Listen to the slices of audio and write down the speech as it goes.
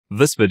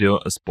This video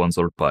is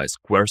sponsored by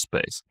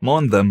Squarespace. More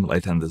on them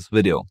later in this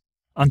video.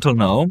 Until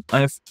now,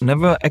 I've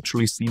never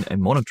actually seen a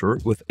monitor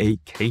with a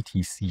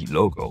KTC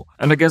logo.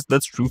 And I guess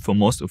that's true for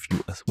most of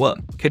you as well.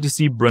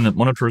 KTC branded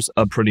monitors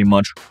are pretty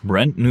much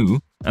brand new,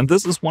 and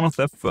this is one of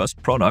their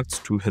first products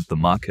to hit the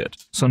market.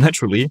 So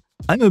naturally,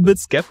 I'm a bit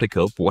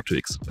skeptical of what to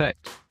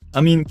expect. I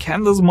mean,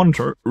 can this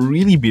monitor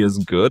really be as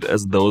good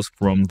as those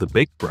from the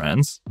big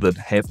brands that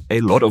have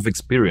a lot of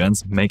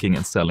experience making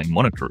and selling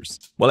monitors?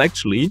 Well,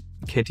 actually,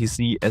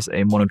 KTC as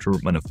a monitor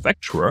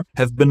manufacturer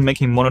have been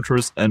making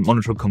monitors and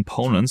monitor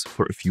components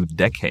for a few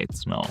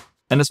decades now.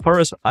 And as far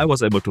as I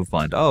was able to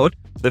find out,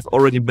 they've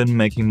already been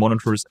making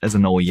monitors as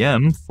an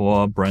OEM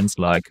for brands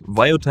like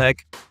Viotech,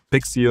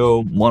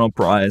 Pixio,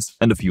 Monoprice,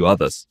 and a few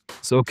others.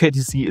 So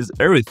KTC is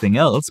everything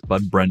else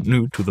but brand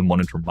new to the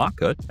monitor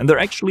market, and they're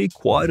actually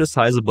quite a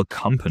sizable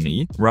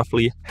company,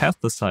 roughly half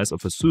the size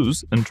of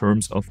ASUS in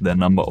terms of their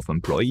number of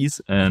employees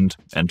and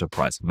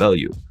enterprise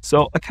value.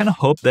 So I kind of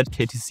hope that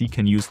KTC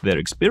can use their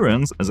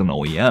experience as an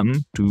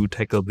OEM to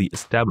tackle the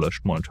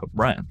established monitor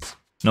brands.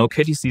 Now,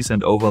 KTC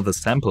sent over the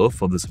sample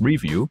for this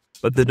review,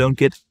 but they don't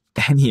get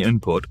any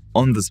input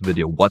on this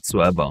video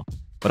whatsoever.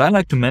 But I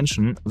like to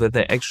mention that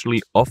they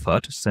actually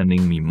offered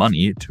sending me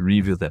money to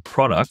review their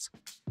products,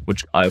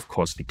 which I of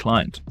course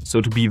declined. So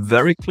to be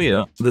very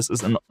clear, this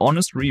is an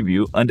honest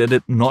review and I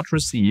did not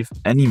receive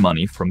any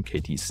money from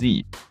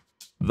KTC.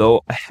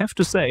 Though I have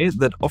to say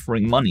that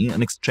offering money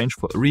in exchange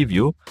for a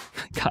review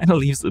kinda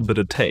leaves a bit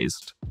of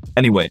taste.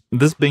 Anyway,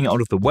 this being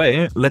out of the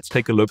way, let's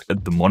take a look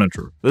at the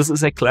monitor. This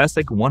is a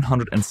classic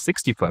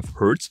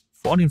 165Hz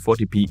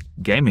 1440p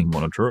gaming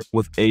monitor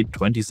with a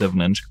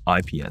 27-inch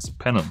IPS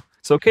panel.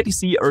 So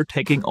KTC are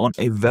taking on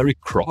a very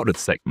crowded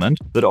segment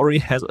that already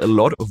has a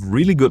lot of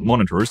really good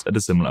monitors at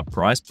a similar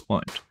price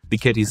point. The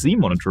KTC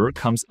monitor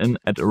comes in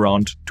at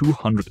around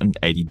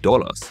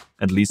 $280,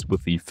 at least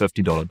with the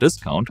 $50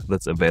 discount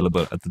that's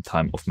available at the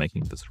time of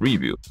making this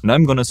review. And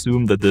I'm gonna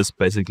assume that this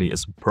basically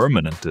is a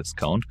permanent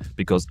discount,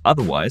 because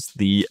otherwise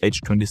the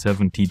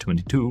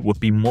H27T22 would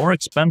be more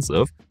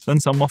expensive than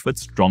some of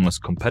its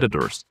strongest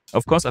competitors.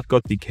 Of course, I've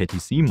got the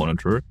KTC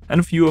monitor and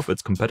a few of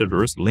its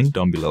competitors linked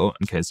down below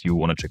in case you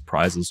want to check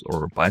prices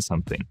or buy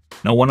something.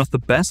 Now, one of the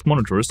best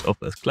monitors of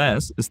this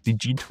class is the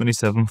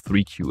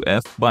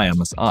G273QPF by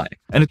MSI,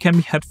 and it can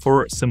be had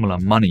for similar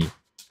money.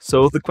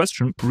 So the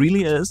question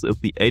really is if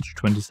the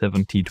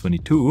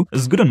H27T22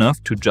 is good enough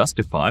to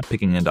justify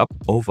picking it up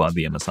over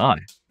the MSI.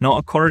 Now,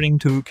 according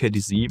to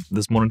KTC,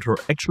 this monitor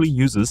actually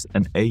uses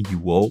an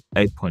AUO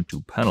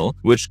 8.2 panel,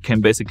 which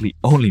can basically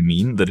only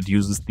mean that it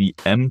uses the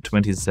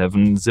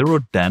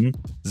M270DEN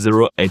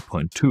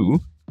 08.2,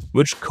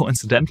 which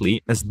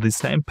coincidentally is the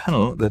same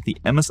panel that the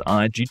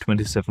MSI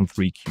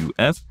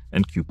G273QPF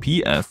and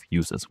QPF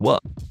use as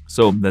well.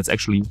 So that's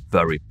actually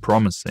very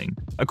promising.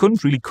 I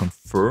couldn't really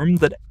confirm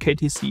that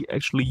KTC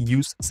actually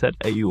used said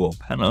AUO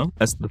panel,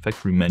 as the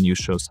factory menu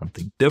shows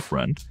something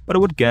different, but I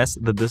would guess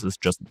that this is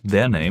just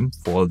their name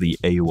for the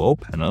AUO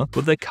panel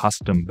with a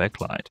custom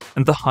backlight.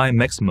 And the high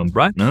maximum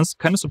brightness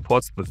kind of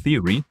supports the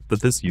theory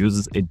that this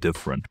uses a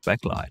different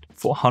backlight.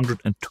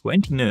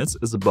 420 nits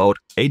is about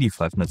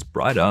 85 nits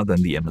brighter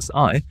than the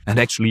MSI, and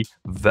actually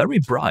very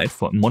bright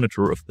for a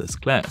monitor of this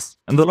class.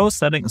 And the lowest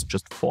setting is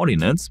just 40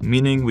 nits,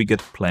 meaning we get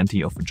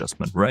plenty of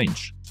adjustment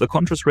range. The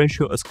contrast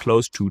ratio is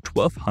close to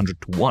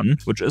 1200:1,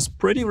 which is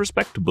pretty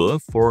respectable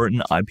for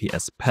an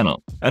IPS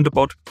panel, and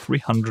about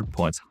 300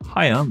 points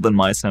higher than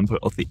my sample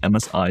of the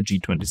MSI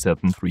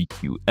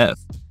G273QPF.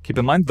 Keep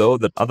in mind though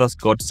that others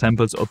got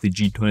samples of the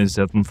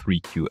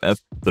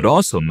G273QPF that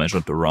also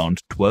measured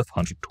around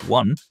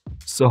 1200:1,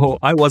 so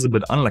I was a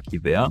bit unlucky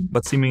there,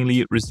 but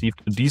seemingly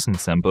received a decent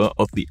sample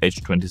of the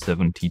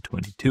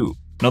H27T22.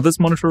 Now, this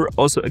monitor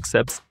also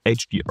accepts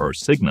HDR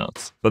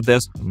signals, but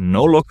there's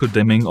no local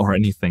dimming or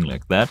anything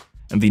like that,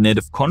 and the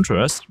native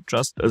contrast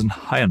just isn't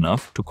high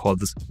enough to call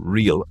this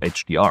real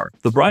HDR.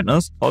 The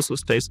brightness also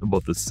stays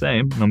about the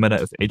same no matter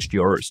if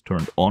HDR is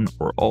turned on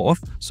or off,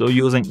 so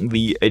using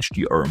the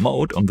HDR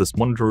mode on this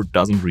monitor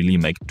doesn't really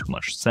make too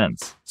much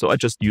sense. So I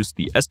just used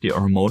the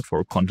SDR mode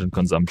for content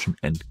consumption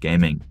and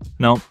gaming.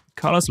 Now,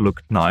 colors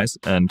look nice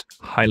and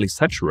highly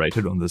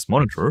saturated on this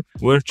monitor,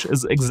 which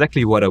is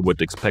exactly what I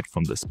would expect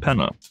from this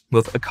panel.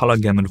 With a color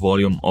gamut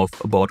volume of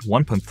about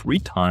 1.3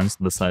 times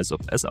the size of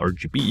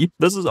sRGB,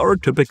 this is our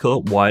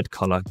typical wide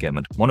color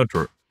gamut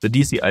monitor. The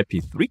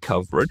DCI-P3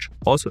 coverage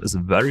also is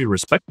very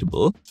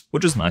respectable,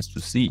 which is nice to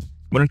see.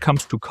 When it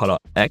comes to color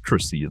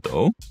accuracy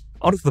though,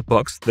 out of the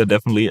box, there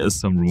definitely is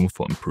some room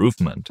for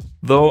improvement.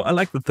 Though I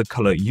like that the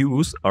color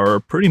hues are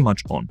pretty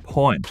much on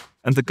point,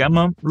 and the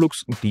gamma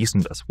looks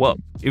decent as well,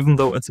 even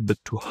though it's a bit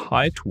too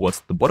high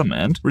towards the bottom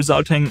end,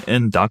 resulting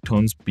in dark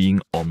tones being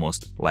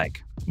almost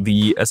black.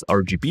 The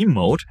sRGB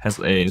mode has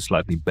a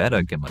slightly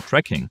better gamma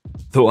tracking,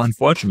 though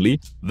unfortunately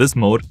this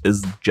mode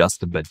is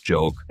just a bad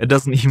joke. It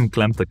doesn't even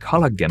clamp the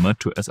color gamma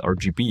to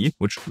sRGB,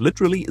 which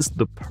literally is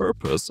the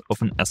purpose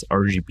of an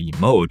sRGB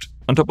mode.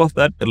 On top of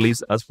that, it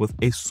leaves us with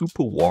a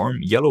super warm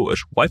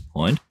yellowish white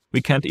point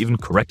we can't even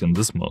correct in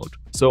this mode.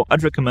 So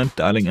I'd recommend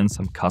dialing in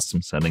some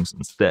custom settings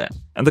instead.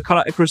 And the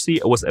color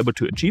accuracy I was able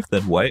to achieve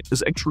that way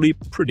is actually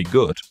pretty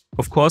good.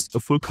 Of course, a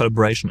full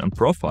calibration and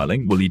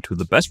profiling will lead to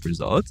the best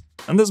results,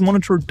 and this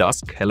monitor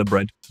does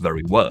calibrate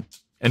very well.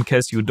 In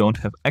case you don't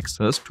have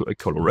access to a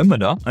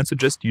colorimeter, I'd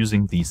suggest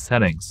using these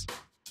settings.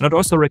 And I'd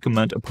also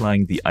recommend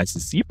applying the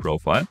ICC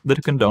profile that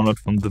you can download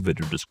from the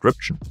video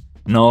description.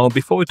 Now,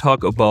 before we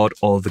talk about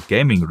all the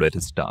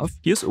gaming-related stuff,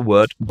 here's a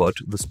word about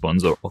the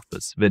sponsor of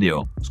this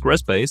video.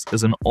 Squarespace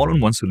is an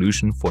all-in-one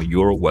solution for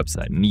your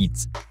website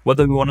needs.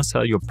 Whether you want to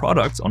sell your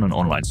products on an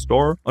online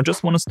store or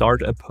just want to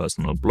start a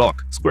personal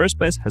blog,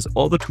 Squarespace has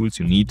all the tools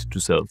you need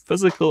to sell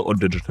physical or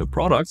digital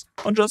products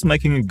or just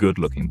making a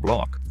good-looking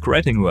blog.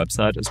 Creating a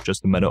website is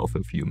just a matter of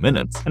a few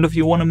minutes, and if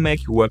you want to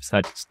make your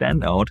website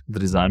stand out, the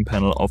design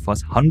panel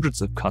offers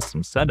hundreds of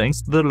custom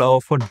settings that allow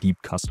for deep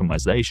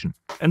customization.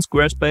 And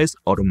Squarespace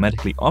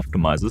automatically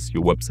optimizes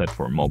your website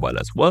for mobile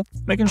as well,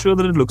 making sure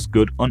that it looks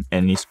good on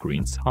any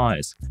screen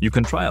size. You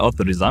can try out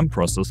the design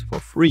process for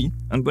free,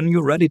 and when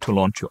you're ready to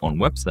launch your own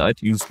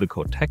website, use the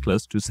code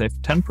TECHLESS to save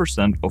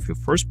 10% of your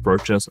first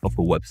purchase of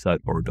a website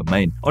or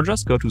domain, or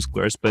just go to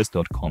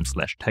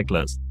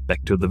squarespace.com/techless.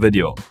 Back to the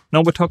video.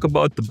 Now we'll talk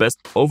about the best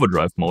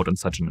overdrive mode and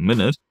such in a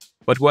minute.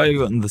 But while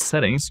you're in the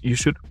settings, you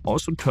should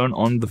also turn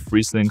on the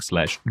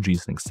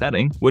FreeSync/G-Sync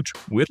setting, which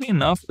weirdly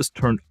enough is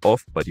turned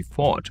off by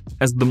default.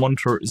 As the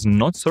monitor is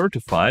not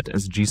certified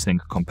as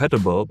G-Sync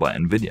compatible by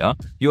NVIDIA,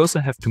 you also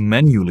have to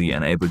manually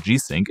enable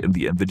G-Sync in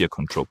the NVIDIA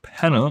control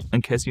panel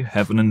in case you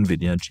have an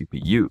NVIDIA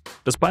GPU.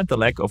 Despite the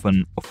lack of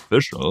an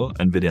official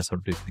NVIDIA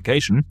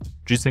certification,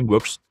 G-Sync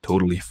works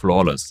totally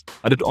flawless.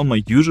 I did all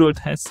my usual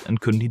tests and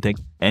couldn't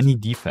detect any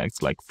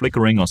defects like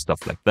flickering or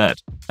stuff like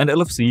that. And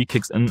LFC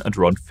kicks in at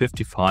around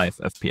 55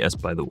 FPS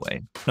by the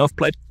way. Now I've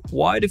played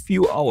quite a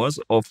few hours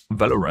of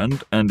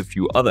Valorant and a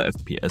few other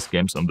FPS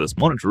games on this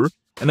monitor,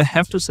 and I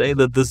have to say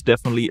that this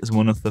definitely is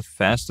one of the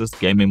fastest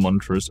gaming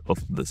monitors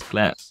of this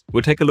class.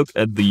 We'll take a look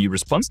at the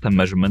response time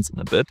measurements in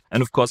a bit,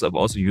 and of course I've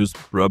also used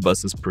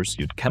Burbus's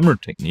pursuit camera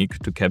technique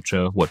to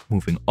capture what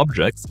moving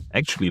objects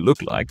actually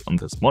look like on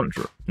this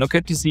monitor. Now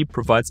KTC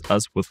provides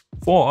us with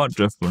 4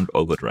 different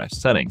overdrive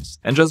settings,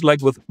 and just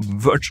like with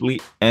virtually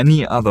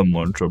any other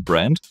monitor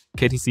brand,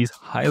 KTC's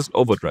highest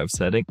overdrive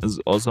setting is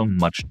also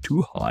much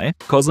too high,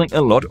 causing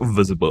a lot of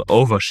visible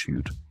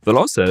overshoot. The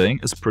low setting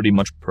is pretty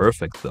much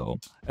perfect though,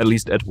 at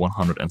least at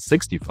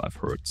 165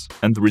 Hz,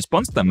 and the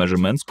response time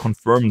measurements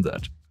confirm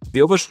that.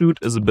 The overshoot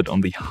is a bit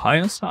on the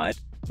higher side,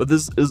 but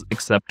this is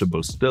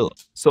acceptable still.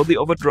 So the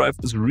overdrive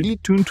is really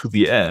tuned to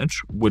the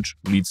edge, which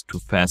leads to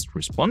fast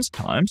response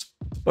times,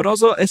 but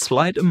also a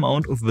slight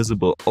amount of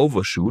visible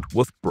overshoot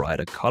with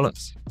brighter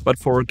colors. But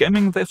for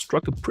gaming, they've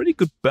struck a pretty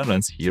good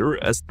balance here,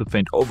 as the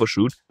faint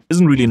overshoot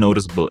isn't really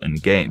noticeable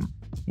in-game.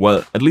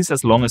 Well, at least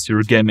as long as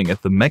you're gaming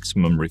at the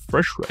maximum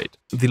refresh rate.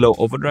 The low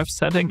overdrive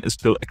setting is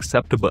still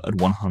acceptable at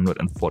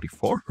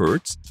 144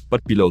 Hz,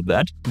 but below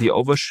that, the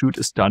overshoot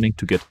is starting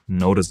to get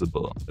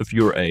noticeable. If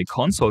you're a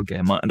console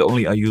gamer and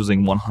only are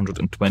using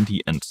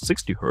 120 and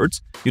 60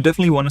 Hz, you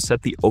definitely want to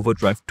set the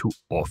overdrive to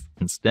off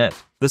instead.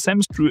 The same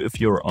is true if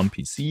you're on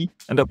PC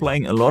and are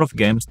playing a lot of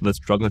games that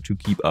struggle to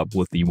keep up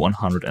with the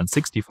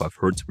 165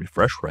 Hz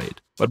refresh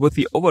rate. But with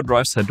the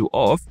overdrive set to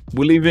off,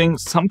 we're leaving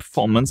some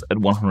performance at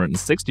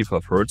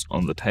 165 Hz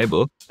on the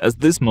table, as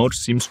this mode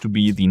seems to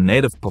be the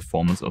native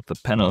performance of the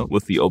panel,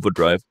 with the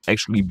overdrive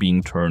actually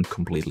being turned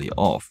completely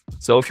off.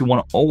 So if you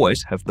want to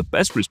always have the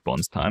best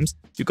response times,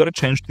 you gotta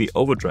change the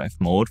overdrive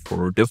mode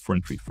for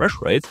different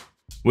refresh rates,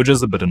 which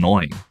is a bit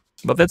annoying.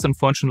 But that's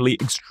unfortunately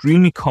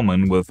extremely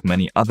common with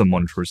many other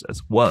monitors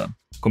as well.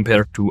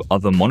 Compared to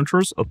other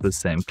monitors of the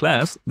same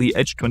class, the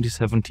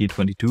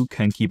H27T22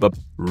 can keep up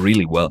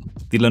really well.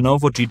 The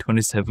Lenovo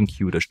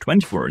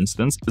G27Q-20, for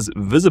instance, is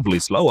visibly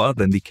slower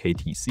than the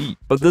KTC,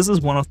 but this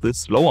is one of the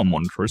slower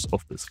monitors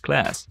of this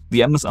class.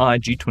 The MSI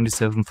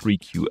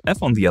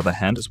G273QPF, on the other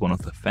hand, is one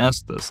of the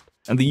fastest.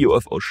 And the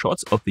UFO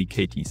shots of the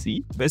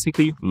KTC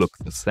basically look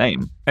the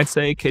same. I'd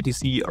say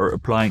KTC are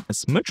applying a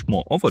smidge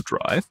more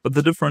overdrive, but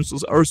the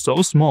differences are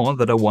so small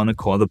that I want to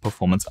call the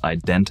performance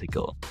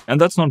identical. And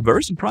that's not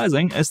very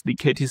surprising, as the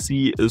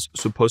KTC is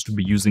supposed to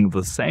be using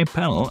the same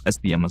panel as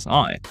the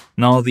MSI.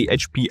 Now the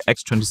HP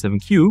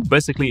X27Q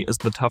basically is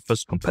the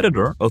toughest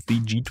competitor of the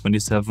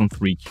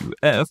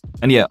G27-3QF,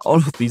 and yeah, all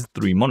of these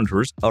 3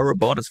 monitors are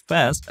about as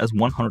fast as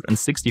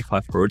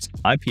 165 Hz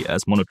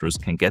IPS monitors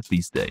can get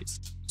these days.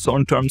 So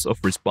in terms of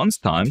response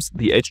times,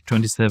 the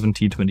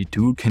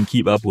H27T22 can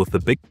keep up with the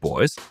big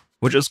boys,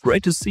 which is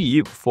great to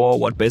see for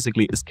what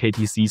basically is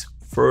KTC's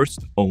first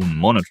own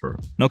monitor.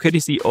 Now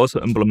KTC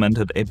also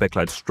implemented a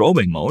backlight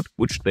strobing mode,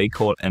 which they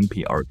call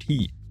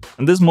MPRT.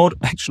 And this mode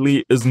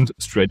actually isn't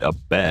straight up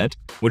bad,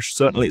 which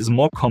certainly is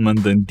more common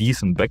than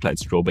decent backlight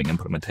strobing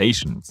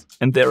implementations.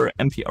 And their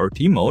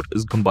MPRT mode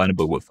is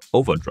combinable with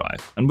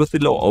overdrive. And with the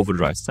low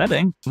overdrive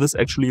setting, this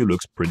actually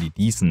looks pretty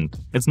decent.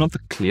 It's not the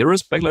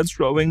clearest backlight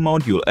strobing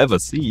mode you'll ever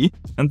see,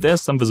 and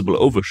there's some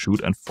visible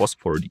overshoot and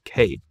phosphor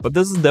decay, but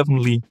this is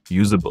definitely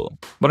usable.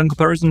 But in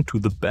comparison to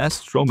the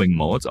best strobing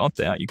modes out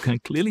there, you can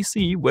clearly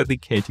see where the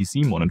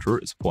KTC monitor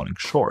is falling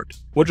short,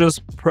 which is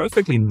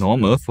perfectly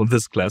normal for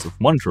this class of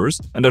monitors,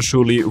 and I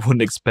surely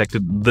wouldn't expect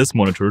this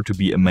monitor to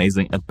be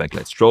amazing at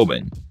backlight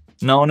strobing.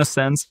 Now, in a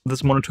sense,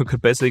 this monitor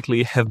could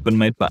basically have been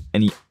made by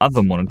any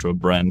other monitor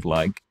brand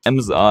like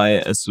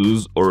MSI,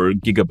 Asus or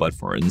Gigabyte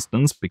for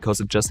instance, because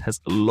it just has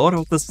a lot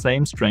of the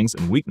same strengths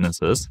and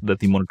weaknesses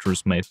that the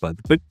monitors made by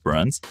the big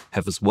brands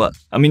have as well.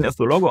 I mean, if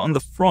the logo on the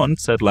front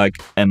said like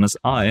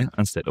MSI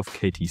instead of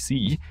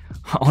KTC,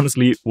 I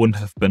honestly wouldn't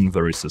have been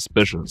very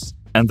suspicious.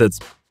 And that's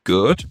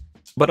good,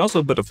 but also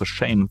a bit of a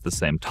shame at the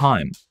same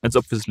time. It's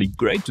obviously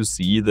great to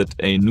see that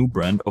a new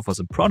brand offers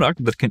a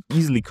product that can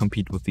easily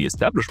compete with the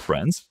established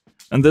brands,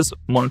 and this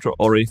monitor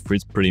already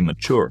feels pretty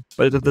mature.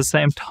 But at the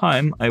same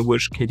time, I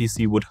wish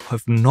KTC would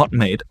have not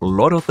made a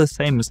lot of the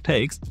same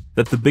mistakes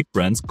that the big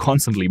brands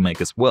constantly make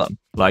as well,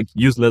 like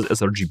useless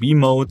sRGB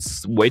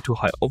modes, way too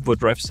high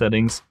overdrive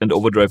settings, and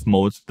overdrive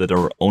modes that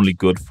are only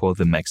good for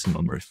the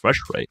maximum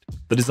refresh rate.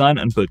 The design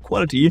and build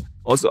quality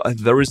also are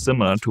very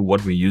similar to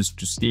what we're used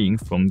to seeing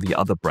from the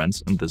other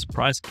brands in this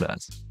price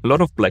class. A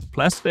lot of black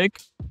plastic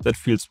that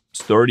feels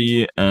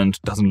sturdy and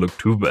doesn't look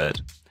too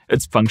bad.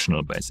 It's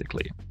functional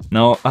basically.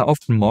 Now, I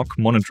often mock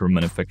monitor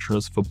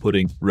manufacturers for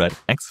putting red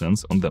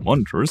accents on their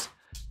monitors,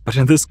 but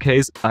in this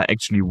case I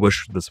actually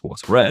wish this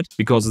was red,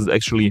 because it's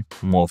actually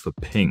more of a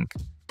pink,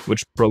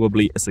 which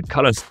probably is a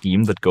color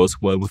scheme that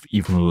goes well with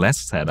even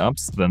less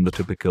setups than the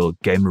typical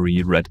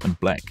gamery red and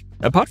black.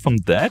 Apart from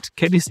that,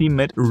 KTC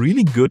made a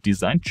really good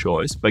design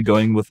choice by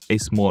going with a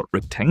small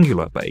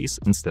rectangular base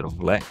instead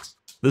of legs.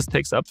 This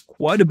takes up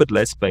quite a bit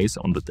less space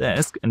on the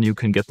desk, and you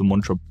can get the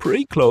monitor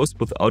pretty close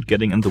without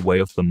getting in the way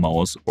of the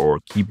mouse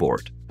or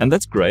keyboard. And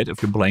that's great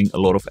if you're playing a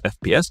lot of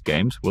FPS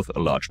games with a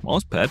large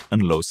mousepad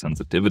and low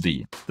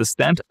sensitivity. The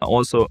stand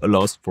also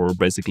allows for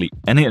basically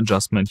any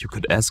adjustment you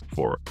could ask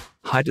for.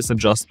 Height is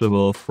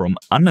adjustable from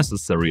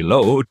unnecessary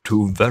low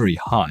to very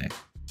high.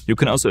 You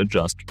can also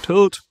adjust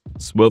tilt,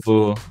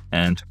 swivel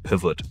and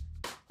pivot.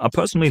 I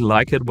personally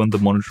like it when the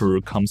monitor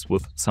comes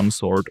with some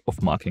sort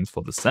of marking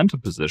for the center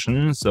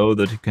position, so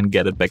that you can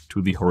get it back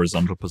to the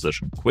horizontal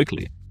position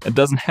quickly. It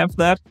doesn't have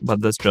that,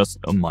 but that's just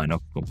a minor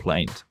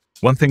complaint.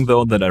 One thing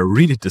though that I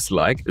really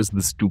dislike is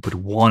the stupid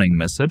warning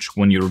message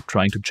when you're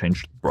trying to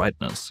change the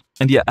brightness.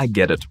 And yeah, I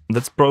get it.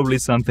 That's probably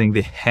something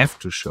they have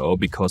to show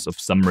because of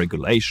some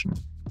regulation.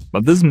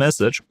 But this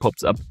message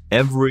pops up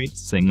every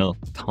single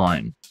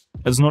time.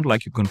 It's not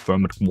like you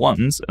confirm it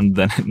once and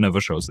then it never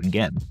shows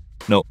again.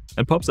 No,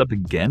 it pops up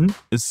again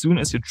as soon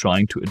as you're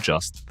trying to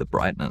adjust the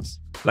brightness.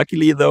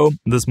 Luckily though,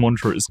 this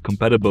monitor is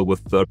compatible with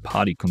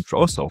third-party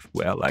control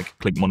software like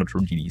Click Monitor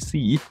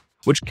DDC,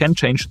 which can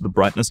change the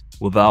brightness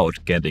without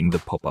getting the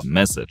pop-up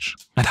message.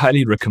 I'd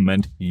highly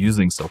recommend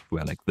using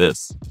software like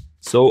this.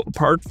 So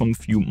apart from a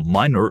few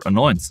minor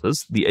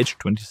annoyances, the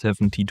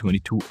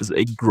H27T22 is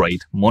a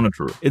great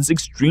monitor. It's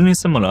extremely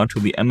similar to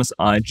the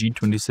MSI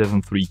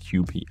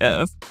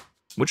G273QPF,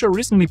 which I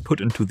recently put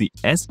into the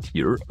S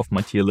tier of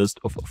my tier list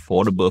of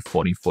affordable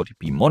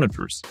 1440p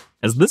monitors,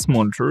 as this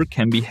monitor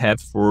can be had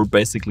for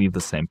basically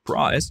the same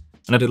price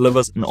and it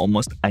delivers an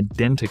almost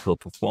identical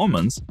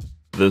performance.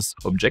 This,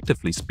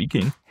 objectively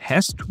speaking,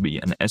 has to be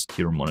an S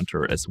tier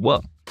monitor as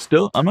well.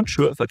 Still, I'm not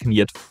sure if I can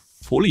yet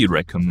fully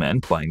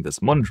recommend buying this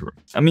monitor.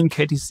 I mean,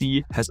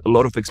 KTC has a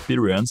lot of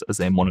experience as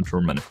a monitor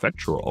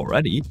manufacturer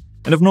already,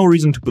 and have no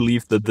reason to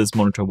believe that this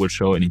monitor will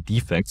show any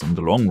defects in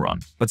the long run.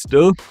 But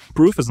still,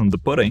 proof is in the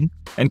pudding,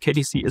 and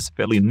KTC is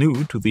fairly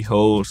new to the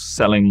whole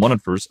selling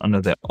monitors under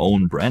their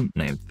own brand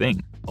name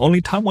thing.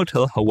 Only time will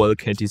tell how well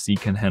KTC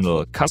can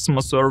handle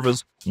customer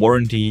service,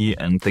 warranty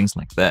and things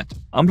like that.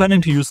 I'm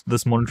planning to use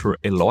this monitor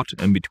a lot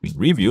in between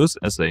reviews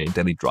as a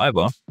daily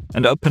driver,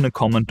 and I'll pin a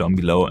comment down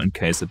below in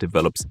case it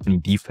develops any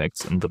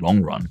defects in the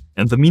long run.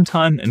 In the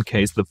meantime, in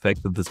case the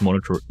fact that this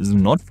monitor is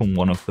not from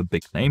one of the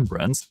big name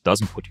brands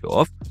doesn't put you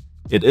off,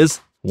 it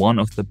is one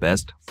of the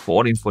best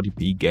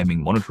 1440p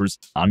gaming monitors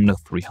under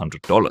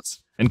 $300.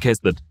 In case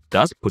that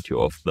does put you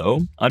off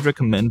though, I'd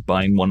recommend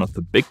buying one of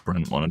the big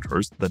brand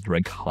monitors that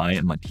rank high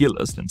in my tier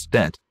list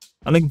instead.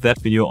 I'll link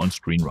that video on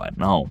screen right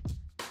now.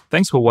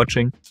 Thanks for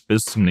watching,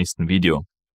 bis zum nächsten Video.